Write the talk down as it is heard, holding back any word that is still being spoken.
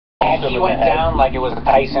And he went down like it was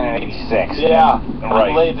Tyson in '86. Yeah,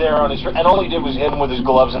 right. He laid there on his, and all he did was hit him with his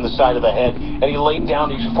gloves in the side of the head, and he laid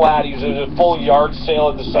down, he's flat, he's in a full yard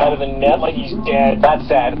sale at the side of the net like he's dead. That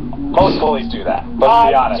said, most goalies do that. Let's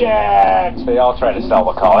be honest. Dead. They all try to sell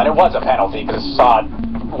the call, and it was a penalty because Sod,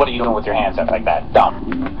 what are you doing with your hands up like that?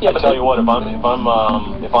 Dumb. Yeah, but tell you what, if I'm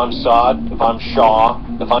Sod, if I'm Shaw,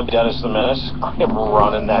 if I'm Dennis the Menace, I'm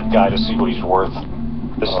running that guy to see what he's worth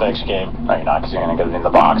this next game. No, you're not, because you're going to get it in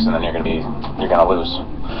the box, and then you're going to lose.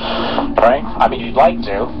 Right? I mean, you'd like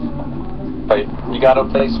to, but you got to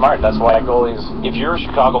play smart. That's why goalies. If you're a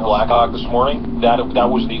Chicago Blackhawk this morning, that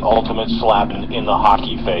was the ultimate slap in the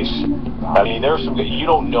hockey face. I mean, there's some. You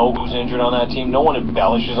don't know who's injured on that team. No one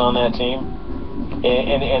embellishes on that team,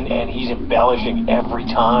 and he's embellishing every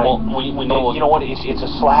time. Well, we know. You know what? It's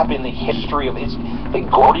a slap in the history of it's.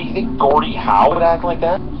 Think Gordie Howe would act like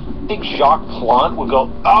that. Think Jacques Plante would go,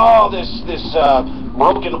 oh, this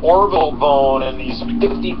broken orbital bone and these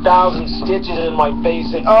 50,000 stitches in my face.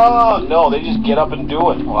 Oh, no, they just get up and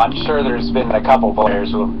do it. Well, I'm sure there's been a couple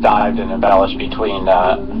players who have dived and embellished between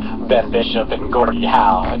Ben Bishop and Gordie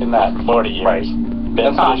Howe in that 40 years. Right.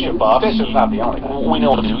 Bishop's not the only one. We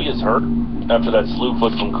know Dewey is hurt after that slew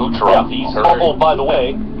foot from Kucherov. Yeah. He's hurt. Oh, by the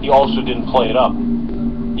way, he also didn't play it up.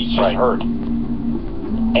 He's just hurt.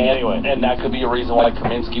 Anyway, and that could be a reason why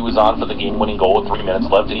Kaminsky was on for the game-winning goal with 3 minutes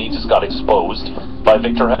left, and he just got exposed by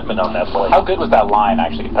Victor Hedman on that play. How good was that line,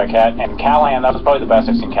 actually, Paquette and Callahan? That was probably the best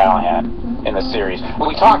I've seen Callahan in the series.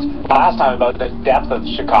 We talked last time about the depth of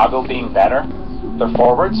Chicago being better, their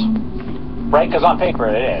forwards, right? Because on paper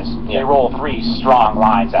it is. They roll 3 strong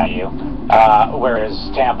lines at you, whereas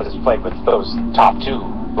Tampa has played with those top 2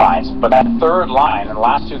 lines. But that third line in the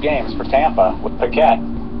last 2 games for Tampa with Paquette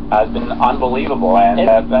has been unbelievable, and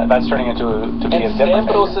that's turning into be a different.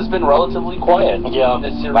 Stamkos has been relatively quiet. Yeah,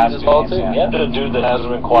 this series as well too. Yeah. A dude that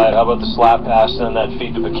hasn't been quiet. How about the slap pass and that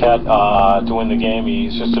feed to Paquette to win the game?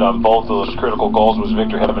 He assisted on both of those critical goals. Was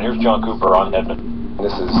Victor Hedman. Here's John Cooper on Hedman.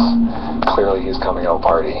 This is clearly his coming out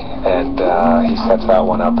party, and he sets that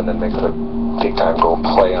one up and then makes a big time goal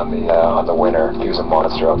play on the winner. He was a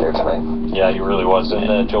monster out there tonight. Yeah, he really was. And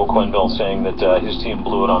Joe Quenneville saying that his team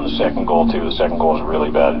blew it on the second goal too. The second goal was really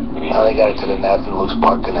bad. They got it to the net and loose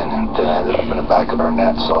puck, and then it ended up in the back of our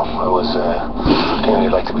net. So it was.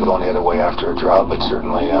 You'd like to be going the other way after a drought, but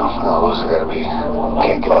certainly those are got to be.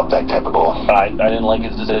 Can't give up that type of goal. I didn't like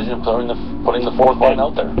his decision of putting the fourth line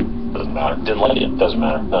out there. Doesn't matter. Didn't like it. Doesn't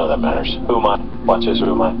matter. None of that matters. Who am I? Watch this.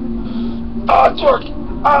 Who am I? George.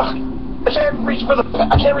 I can't reach for the pen.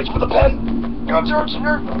 I can't reach for the pen. George,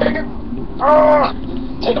 take it.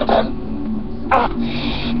 Take the pen.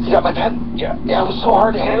 You got my pen? Yeah. Yeah, it was so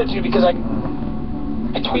hard to hand it to you because I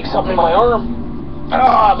tweaked something in my arm.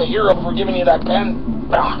 I'm a hero for giving you that pen.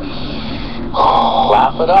 Laugh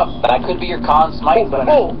it up. That could be your Conn Smythe. My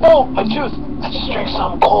tooth. I just drank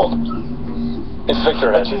something cold. It's Victor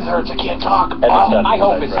My Hedman. tooth hurts. I can't talk. I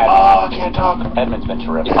hope it's Hedman. I can't talk. Hedman's been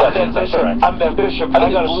terrific. I'm Ben Bishop. I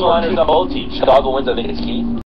think the blue liners on both teams. Chicago wins. I think it's key.